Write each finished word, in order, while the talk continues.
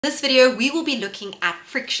In this video, we will be looking at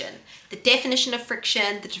friction, the definition of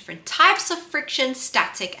friction, the different types of friction,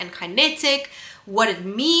 static and kinetic, what it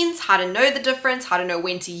means, how to know the difference, how to know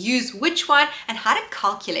when to use which one, and how to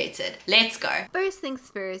calculate it. Let's go. First things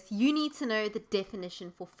first, you need to know the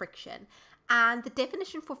definition for friction. And the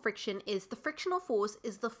definition for friction is the frictional force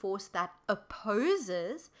is the force that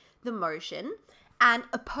opposes the motion. And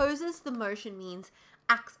opposes the motion means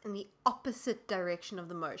acts in the opposite direction of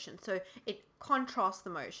the motion. So it contrasts the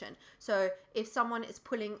motion. So if someone is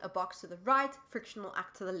pulling a box to the right, friction will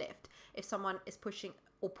act to the left. If someone is pushing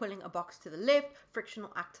or pulling a box to the left, friction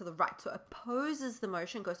will act to the right. So opposes the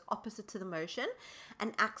motion, goes opposite to the motion,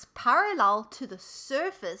 and acts parallel to the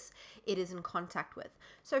surface it is in contact with.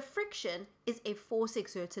 So friction is a force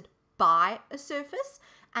exerted by a surface,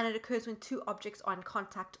 and it occurs when two objects are in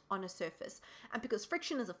contact on a surface. And because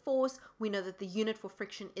friction is a force, we know that the unit for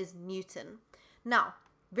friction is Newton. Now,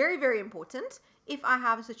 very, very important, if I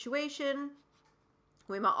have a situation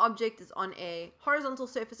where my object is on a horizontal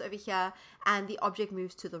surface over here and the object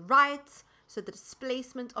moves to the right, so the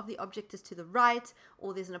displacement of the object is to the right,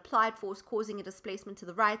 or there's an applied force causing a displacement to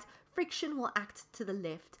the right, friction will act to the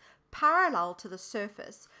left, parallel to the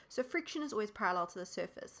surface. So friction is always parallel to the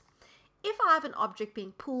surface. If I have an object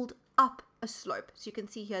being pulled up a slope, so you can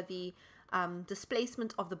see here the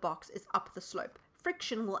displacement of the box is up the slope,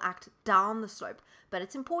 friction will act down the slope. But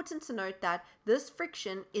it's important to note that this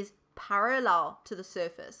friction is parallel to the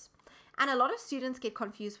surface. And a lot of students get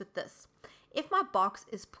confused with this. If my box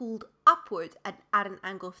is pulled upward at an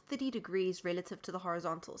angle of 30 degrees relative to the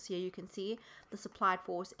horizontal, so here you can see this applied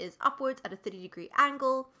force is upwards at a 30-degree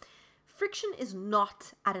angle, friction is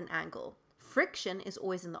not at an angle. Friction is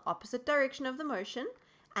always in the opposite direction of the motion,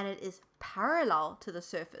 and it is parallel to the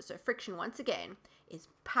surface. So friction, once again, is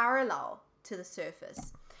parallel to the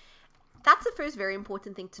surface. That's the first very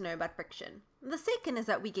important thing to know about friction. The second is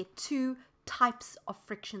that we get two types of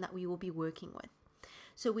friction that we will be working with.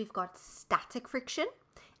 So we've got static friction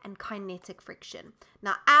and kinetic friction.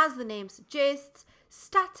 Now, as the name suggests,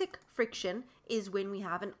 static friction is when we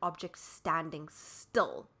have an object standing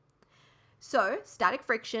still. So, static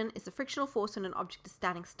friction is the frictional force when an object is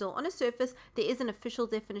standing still on a surface. There is an official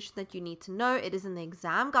definition that you need to know. It is in the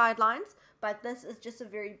exam guidelines, but this is just a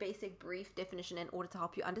very basic, brief definition in order to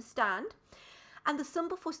help you understand. And the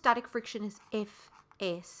symbol for static friction is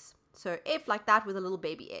Fs. So, F like that with a little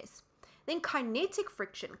baby s. Then kinetic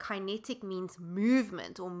friction. Kinetic means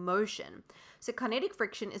movement or motion. So, kinetic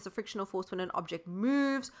friction is the frictional force when an object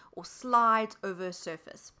moves or slides over a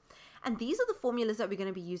surface. And these are the formulas that we're going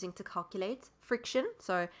to be using to calculate friction.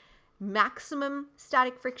 So maximum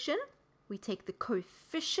static friction, we take the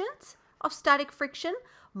coefficient of static friction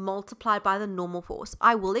multiplied by the normal force.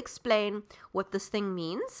 I will explain what this thing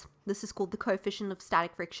means. This is called the coefficient of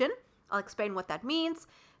static friction. I'll explain what that means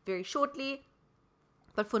very shortly.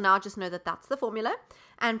 But for now, just know that that's the formula.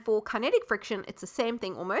 And for kinetic friction, it's the same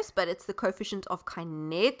thing almost, but it's the coefficient of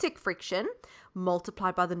kinetic friction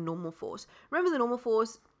multiplied by the normal force. Remember, the normal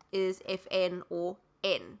force is Fn or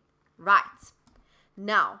N. Right.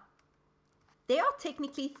 Now, there are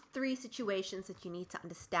technically three situations that you need to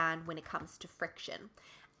understand when it comes to friction.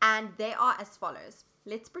 And they are as follows.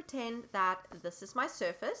 Let's pretend that this is my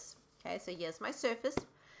surface. Okay, so here's my surface.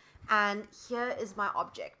 And here is my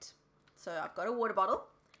object. So I've got a water bottle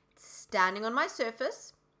standing on my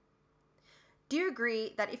surface. Do you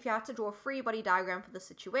agree that if you have to draw a free body diagram for the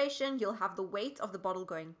situation, you'll have the weight of the bottle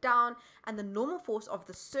going down and the normal force of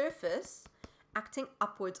the surface acting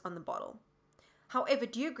upwards on the bottle? However,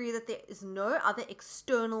 do you agree that there is no other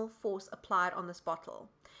external force applied on this bottle?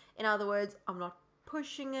 In other words, I'm not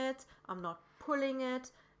pushing it, I'm not pulling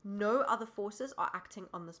it, no other forces are acting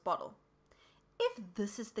on this bottle. If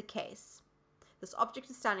this is the case, this object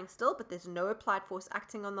is standing still, but there's no applied force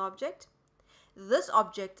acting on the object, this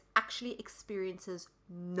object actually experiences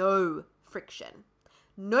no friction.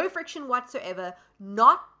 No friction whatsoever,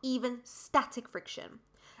 not even static friction.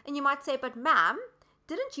 And you might say, but ma'am,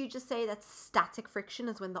 didn't you just say that static friction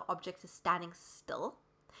is when the object is standing still?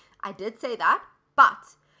 I did say that,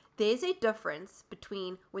 but there's a difference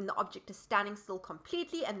between when the object is standing still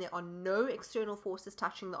completely and there are no external forces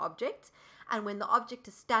touching the object, and when the object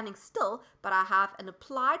is standing still, but I have an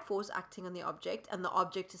applied force acting on the object and the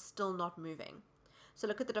object is still not moving. So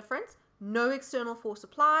look at the difference. No external force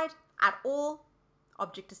applied at all.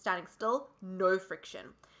 Object is standing still. No friction.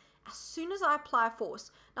 As soon as I apply a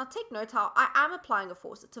force, now take note how I am applying a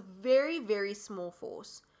force. It's a very, very small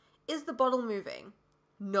force. Is the bottle moving?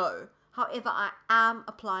 No. However, I am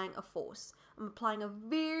applying a force. I'm applying a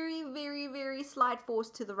very, very, very slight force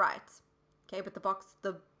to the right. Okay, but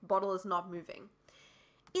the bottle is not moving.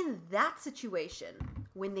 In that situation,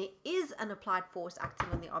 when there is an applied force acting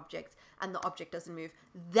on the object and the object doesn't move,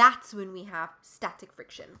 that's when we have static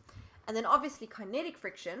friction. And then obviously kinetic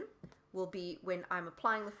friction will be when I'm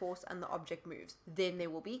applying the force and the object moves. Then there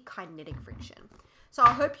will be kinetic friction. So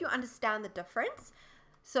I hope you understand the difference.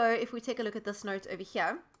 So if we take a look at this note over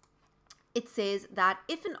here, it says that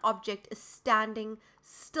if an object is standing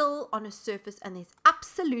still on a surface and there's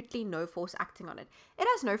absolutely no force acting on it, it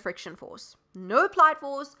has no friction force, no applied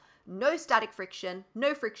force, no static friction,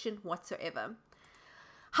 no friction whatsoever.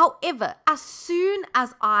 However, as soon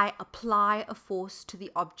as I apply a force to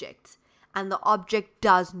the object and the object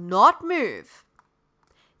does not move,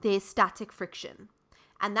 there's static friction.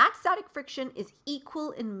 And that static friction is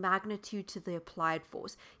equal in magnitude to the applied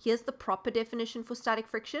force. Here's the proper definition for static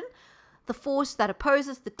friction: the force that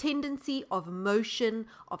opposes the tendency of motion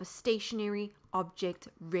of a stationary object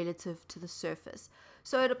relative to the surface.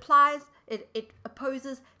 So it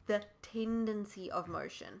opposes the tendency of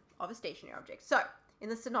motion of a stationary object. So in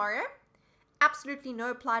this scenario, absolutely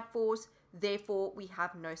no applied force, therefore we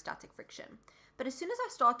have no static friction. But as soon as I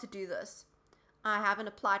start to do this, I have an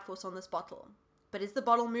applied force on this bottle. But is the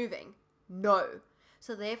bottle moving? No.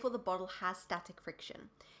 So therefore the bottle has static friction.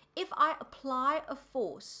 If I apply a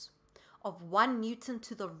force of 1 Newton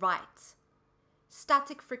to the right,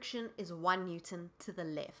 static friction is 1 Newton to the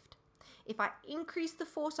left. If I increase the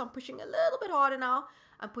force, I'm pushing a little bit harder now.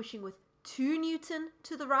 I'm pushing with 2 Newton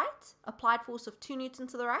to the right, applied force of 2 Newton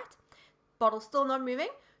to the right. Bottle still not moving,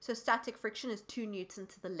 so static friction is 2 Newton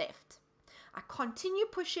to the left. I continue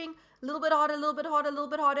pushing a little bit harder, a little bit harder, a little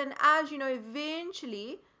bit harder, and as you know,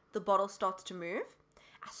 eventually the bottle starts to move.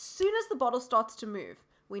 As soon as the bottle starts to move,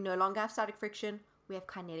 we no longer have static friction, we have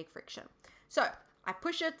kinetic friction. So I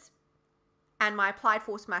push it, and my applied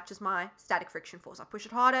force matches my static friction force. I push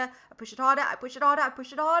it harder, I push it harder, I push it harder, I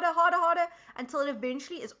push it harder, harder, until it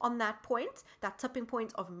eventually is on that point, that tipping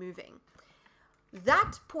point of moving.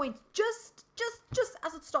 That point, just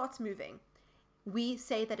as it starts moving, we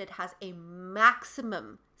say that it has a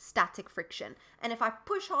maximum static friction. And if I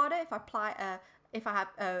push harder, if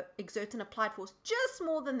I exert an applied force just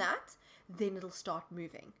more than that, then it'll start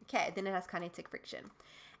moving. Okay, then it has kinetic friction.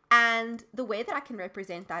 And the way that I can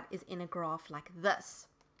represent that is in a graph like this.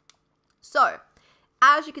 So,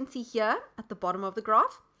 as you can see here at the bottom of the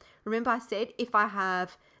graph, remember I said if I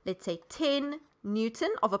have, let's say, 10 Newton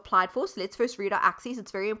of applied force. Let's first read our axes.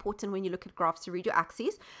 It's very important when you look at graphs to read your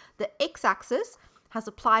axes. The x-axis has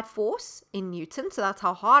applied force in Newton, so that's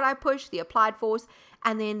how hard I push, the applied force.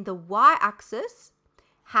 And then the y-axis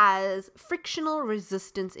has frictional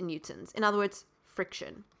resistance in Newtons. In other words,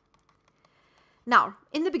 friction. Now,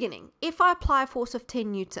 in the beginning, if I apply a force of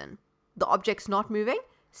 10 Newton, the object's not moving,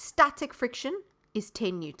 static friction is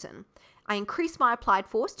 10 Newton. I increase my applied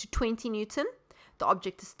force to 20 Newton, the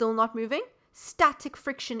object is still not moving, static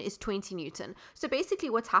friction is 20 Newton. So basically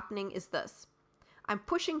what's happening is this. I'm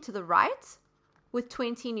pushing to the right with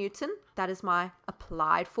 20 Newton, that is my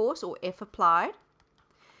applied force or F applied.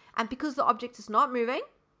 And because the object is not moving,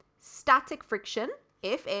 static friction,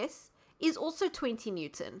 Fs, is also 20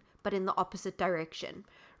 Newton, but in the opposite direction.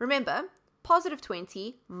 Remember, positive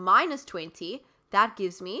 20 minus 20, that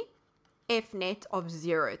gives me F net of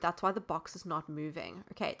 0. That's why the box is not moving.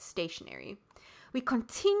 Okay, it's stationary. We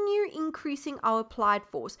continue increasing our applied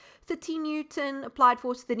force. 30 Newton applied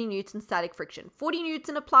force, 30 Newton static friction. 40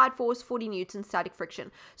 Newton applied force, 40 Newton static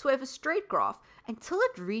friction. So we have a straight graph until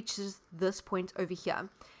it reaches this point over here.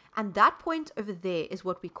 And that point over there is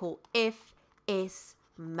what we call Fs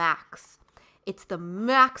max. It's the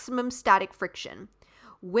maximum static friction.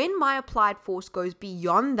 When my applied force goes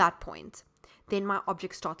beyond that point, then my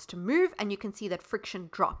object starts to move and you can see that friction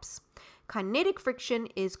drops. Kinetic friction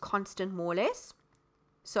is constant more or less.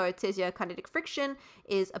 So it says here kinetic friction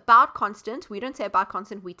is about constant. We don't say about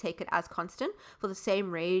constant, we take it as constant for the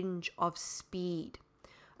same range of speed.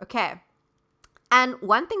 Okay. And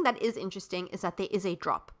one thing that is interesting is that there is a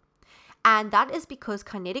drop. And that is because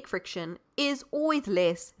kinetic friction is always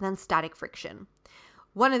less than static friction.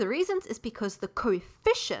 One of the reasons is because the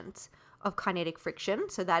coefficient of kinetic friction,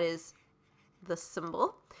 so that is the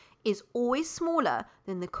symbol, is always smaller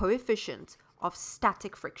than the coefficient of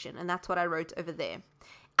static friction. And that's what I wrote over there.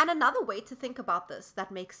 And another way to think about this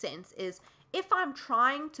that makes sense is if I'm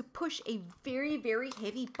trying to push a very, very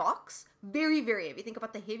heavy box, very, very heavy, think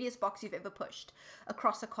about the heaviest box you've ever pushed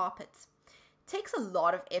across a carpet. Takes a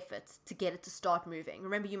lot of effort to get it to start moving.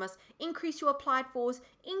 Remember, you must increase your applied force,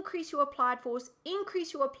 increase your applied force,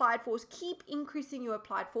 increase your applied force, keep increasing your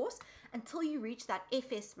applied force until you reach that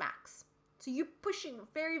Fs max. So you're pushing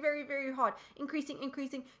very, very, very hard, increasing,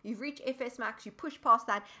 you've reached Fs max, you push past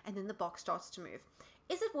that, and then the box starts to move.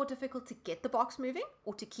 Is it more difficult to get the box moving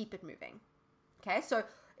or to keep it moving? Okay, so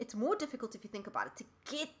it's more difficult if you think about it to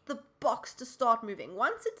get the box to start moving.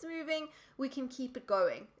 Once it's moving, we can keep it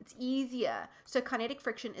going. It's easier. So kinetic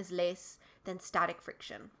friction is less than static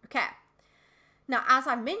friction. Okay, now as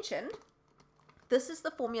I mentioned, this is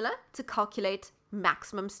the formula to calculate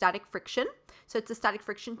maximum static friction. So it's a static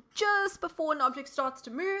friction just before an object starts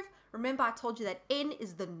to move. Remember, I told you that N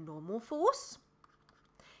is the normal force.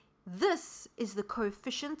 This is the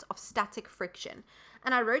coefficient of static friction.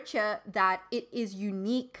 And I wrote here that it is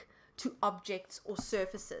unique to objects or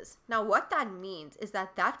surfaces. Now, what that means is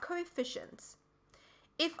that coefficient,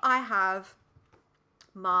 if I have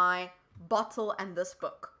my bottle and this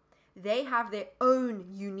book, they have their own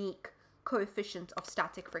unique coefficient of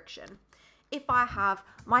static friction. If I have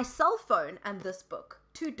my cell phone and this book,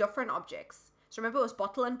 two different objects. So remember, it was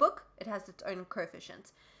bottle and book, it has its own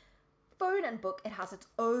coefficient. Phone and book, it has its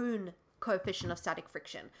own coefficient of static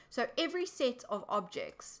friction. So every set of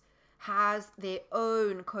objects has their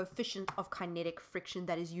own coefficient of kinetic friction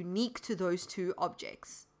that is unique to those two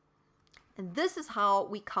objects. And this is how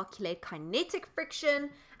we calculate kinetic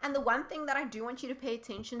friction. And the one thing that I do want you to pay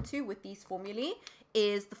attention to with these formulae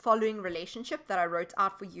is the following relationship that I wrote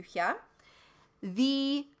out for you here.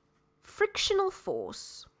 The frictional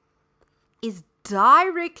force is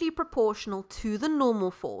directly proportional to the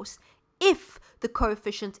normal force if the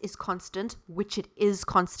coefficient is constant, which it is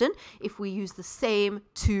constant if we use the same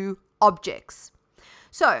two objects.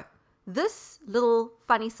 So this little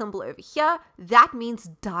funny symbol over here, that means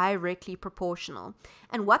directly proportional.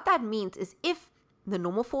 And what that means is if the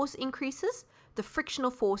normal force increases, the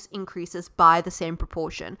frictional force increases by the same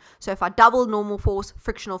proportion. So if I double normal force,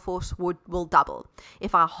 frictional force will double.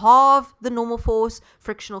 If I halve the normal force,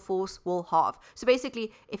 frictional force will halve. So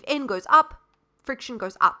basically, if N goes up, friction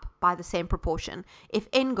goes up by the same proportion. If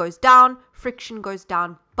N goes down, friction goes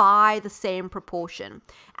down by the same proportion.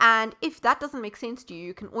 And if that doesn't make sense to you,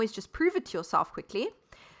 you can always just prove it to yourself quickly.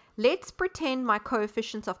 Let's pretend my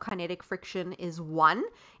coefficient of kinetic friction is 1.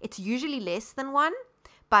 It's usually less than 1,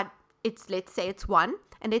 but let's say it's 1.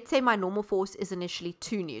 And let's say my normal force is initially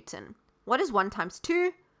 2 Newton. What is 1 times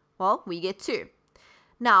 2? Well, we get 2.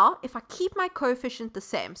 Now, if I keep my coefficient the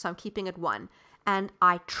same, so I'm keeping it 1, and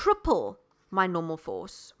I triple my normal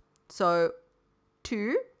force. So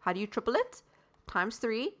 2, how do you triple it? Times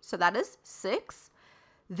 3, so that is 6.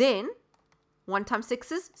 Then 1 times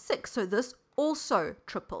 6 is 6, so this also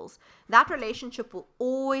triples. That relationship will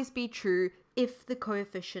always be true if the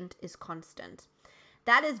coefficient is constant.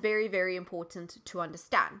 That is very, very important to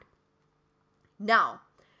understand. Now,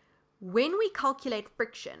 when we calculate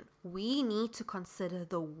friction, we need to consider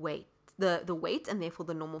the weight, the weight and therefore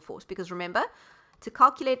the normal force. Because remember, to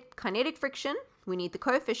calculate kinetic friction, we need the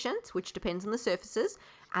coefficient, which depends on the surfaces,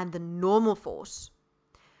 and the normal force.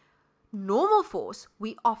 Normal force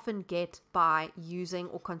we often get by using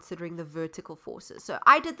or considering the vertical forces. So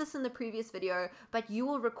I did this in the previous video, but you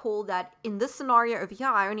will recall that in this scenario over here,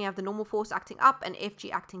 I only have the normal force acting up and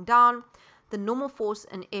Fg acting down. The normal force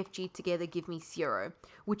and Fg together give me 0,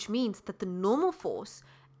 which means that the normal force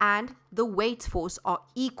and the weight force are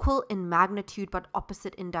equal in magnitude but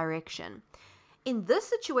opposite in direction. In this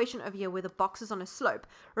situation over here where the box is on a slope,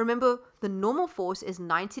 remember the normal force is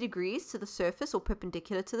 90 degrees to the surface or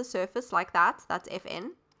perpendicular to the surface like that. That's Fn.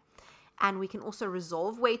 And we can also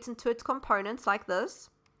resolve weight into its components like this.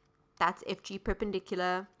 That's Fg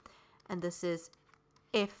perpendicular. And this is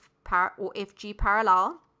Fg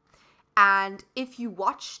parallel. And if you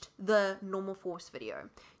watched the normal force video,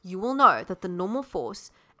 you will know that the normal force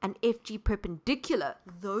and Fg perpendicular,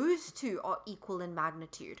 those two are equal in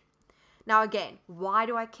magnitude. Now again, why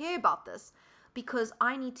do I care about this? Because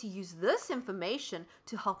I need to use this information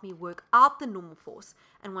to help me work out the normal force.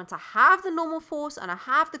 And once I have the normal force and I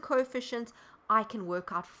have the coefficient, I can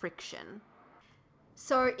work out friction.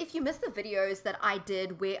 So if you missed the videos that I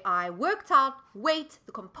did where I worked out weight,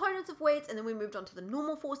 the components of weight, and then we moved on to the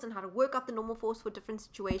normal force and how to work out the normal force for different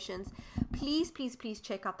situations, please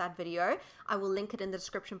check out that video. I will link it in the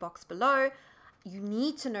description box below. You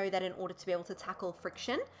need to know that in order to be able to tackle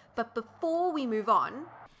friction. But before we move on,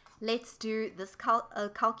 let's do this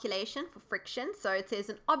calculation for friction. So it says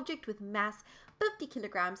an object with mass 50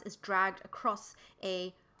 kilograms is dragged across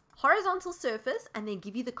a horizontal surface and then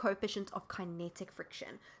give you the coefficient of kinetic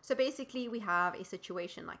friction. So basically we have a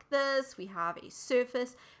situation like this. We have a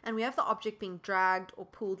surface and we have the object being dragged or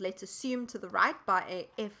pulled, let's assume to the right, by a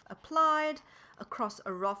F applied across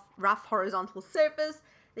a rough horizontal surface.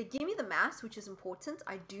 They give me the mass, which is important.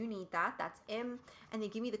 I do need that. That's M. And they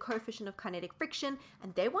give me the coefficient of kinetic friction,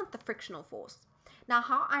 and they want the frictional force. Now,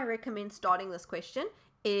 how I recommend starting this question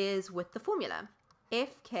is with the formula.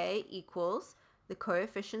 Fk equals the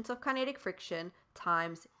coefficient of kinetic friction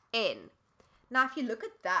times N. Now, if you look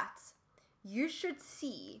at that, you should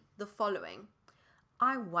see the following.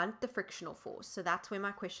 I want the frictional force, so that's where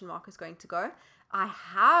my question mark is going to go. I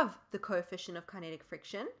have the coefficient of kinetic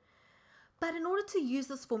friction, but in order to use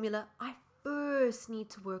this formula, I first need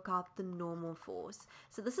to work out the normal force.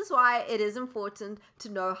 So this is why it is important to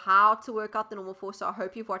know how to work out the normal force. So I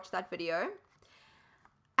hope you've watched that video.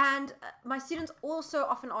 And my students also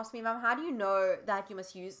often ask me, Mom, how do you know that you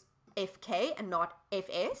must use Fk and not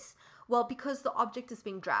Fs? Well, because the object is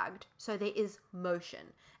being dragged, so there is motion.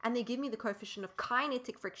 And they give me the coefficient of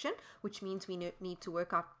kinetic friction, which means we need to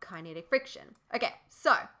work out kinetic friction. Okay,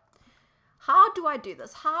 so how do I do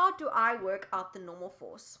this? How do I work out the normal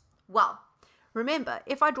force? Well, remember,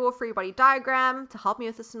 if I draw a free body diagram to help me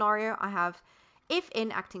with the scenario, I have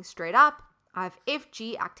Fn acting straight up, I have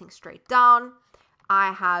Fg acting straight down,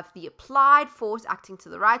 I have the applied force acting to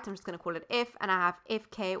the right, I'm just going to call it F, and I have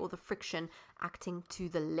Fk, or the friction, acting to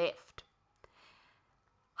the left.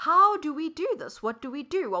 How do we do this? What do we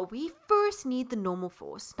do? Well, we first need the normal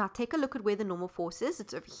force. Now take a look at where the normal force is.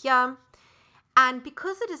 It's over here. And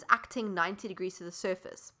because it is acting 90 degrees to the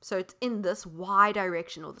surface, so it's in this y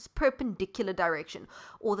direction, or this perpendicular direction,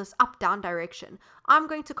 or this up-down direction, I'm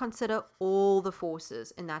going to consider all the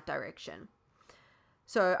forces in that direction.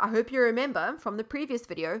 So I hope you remember from the previous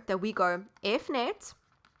video that we go F net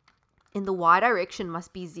in the y direction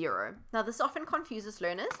must be 0. Now this often confuses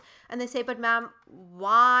learners, and they say, but ma'am,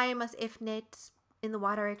 why must F net in the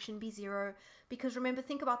y direction be 0? Because remember,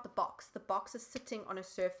 think about the box. The box is sitting on a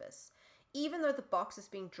surface. Even though the box is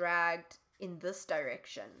being dragged in this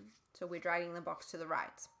direction, so we're dragging the box to the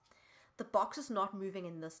right, the box is not moving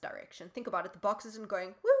in this direction. Think about it. The box isn't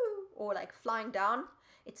going woo or like flying down.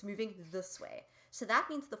 It's moving this way. So that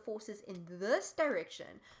means the forces in this direction,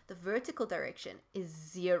 the vertical direction, is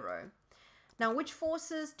 0. Now, which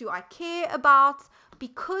forces do I care about?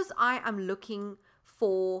 Because I am looking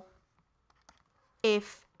for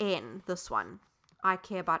Fn, this one. I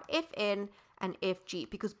care about Fn and Fg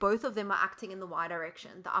because both of them are acting in the y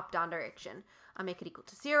direction, the up-down direction. I make it equal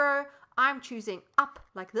to 0. I'm choosing up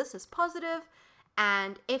like this as positive,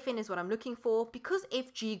 and Fn is what I'm looking for. Because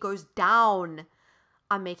Fg goes down,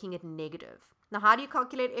 I'm making it negative. Now, how do you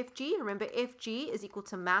calculate Fg? Remember, Fg is equal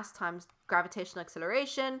to mass times gravitational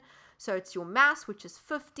acceleration. So it's your mass, which is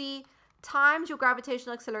 50, times your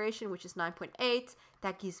gravitational acceleration, which is 9.8.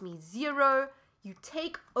 That gives me 0. You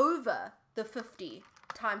take over the 50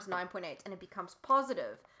 times 9.8, and it becomes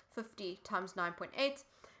positive 50 times 9.8.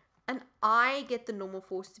 And I get the normal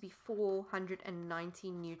force to be 490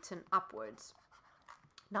 Newton upwards.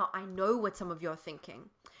 Now, I know what some of you are thinking.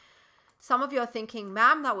 Some of you are thinking,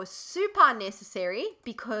 ma'am, that was super unnecessary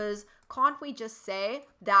because can't we just say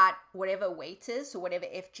that whatever weight is, or whatever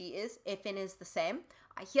Fg is, Fn is the same?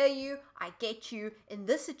 I hear you, I get you. In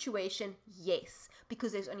this situation, yes,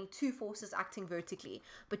 because there's only two forces acting vertically.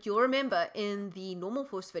 But you'll remember in the normal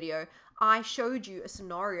force video, I showed you a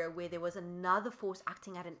scenario where there was another force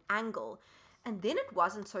acting at an angle. And then it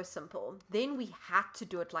wasn't so simple. Then we had to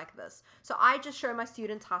do it like this. So I just show my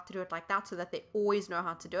students how to do it like that so that they always know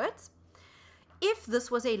how to do it. If this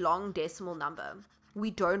was a long decimal number, we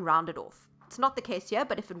don't round it off. It's not the case here,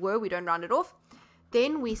 but if it were, we don't round it off.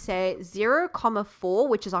 Then we say 0,4,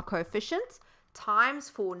 which is our coefficient, times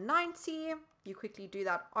 490. You quickly do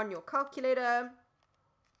that on your calculator.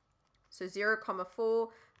 So 0,4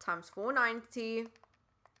 times 490.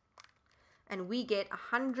 And we get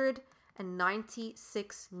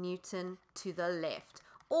 196 Newton to the left.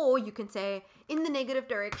 Or you can say in the negative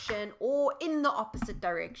direction or in the opposite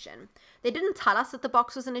direction. They didn't tell us that the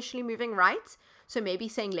box was initially moving right, so maybe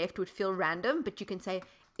saying left would feel random, but you can say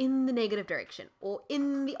in the negative direction or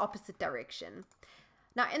in the opposite direction.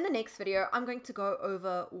 Now, in the next video, I'm going to go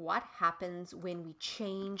over what happens when we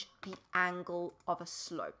change the angle of a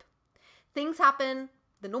slope. Things happen.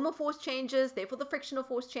 The normal force changes, therefore the frictional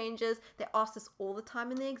force changes. They ask this all the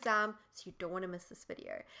time in the exam, so you don't want to miss this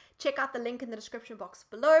video. Check out the link in the description box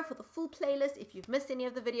below for the full playlist if you've missed any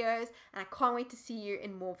of the videos, and I can't wait to see you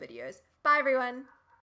in more videos. Bye everyone!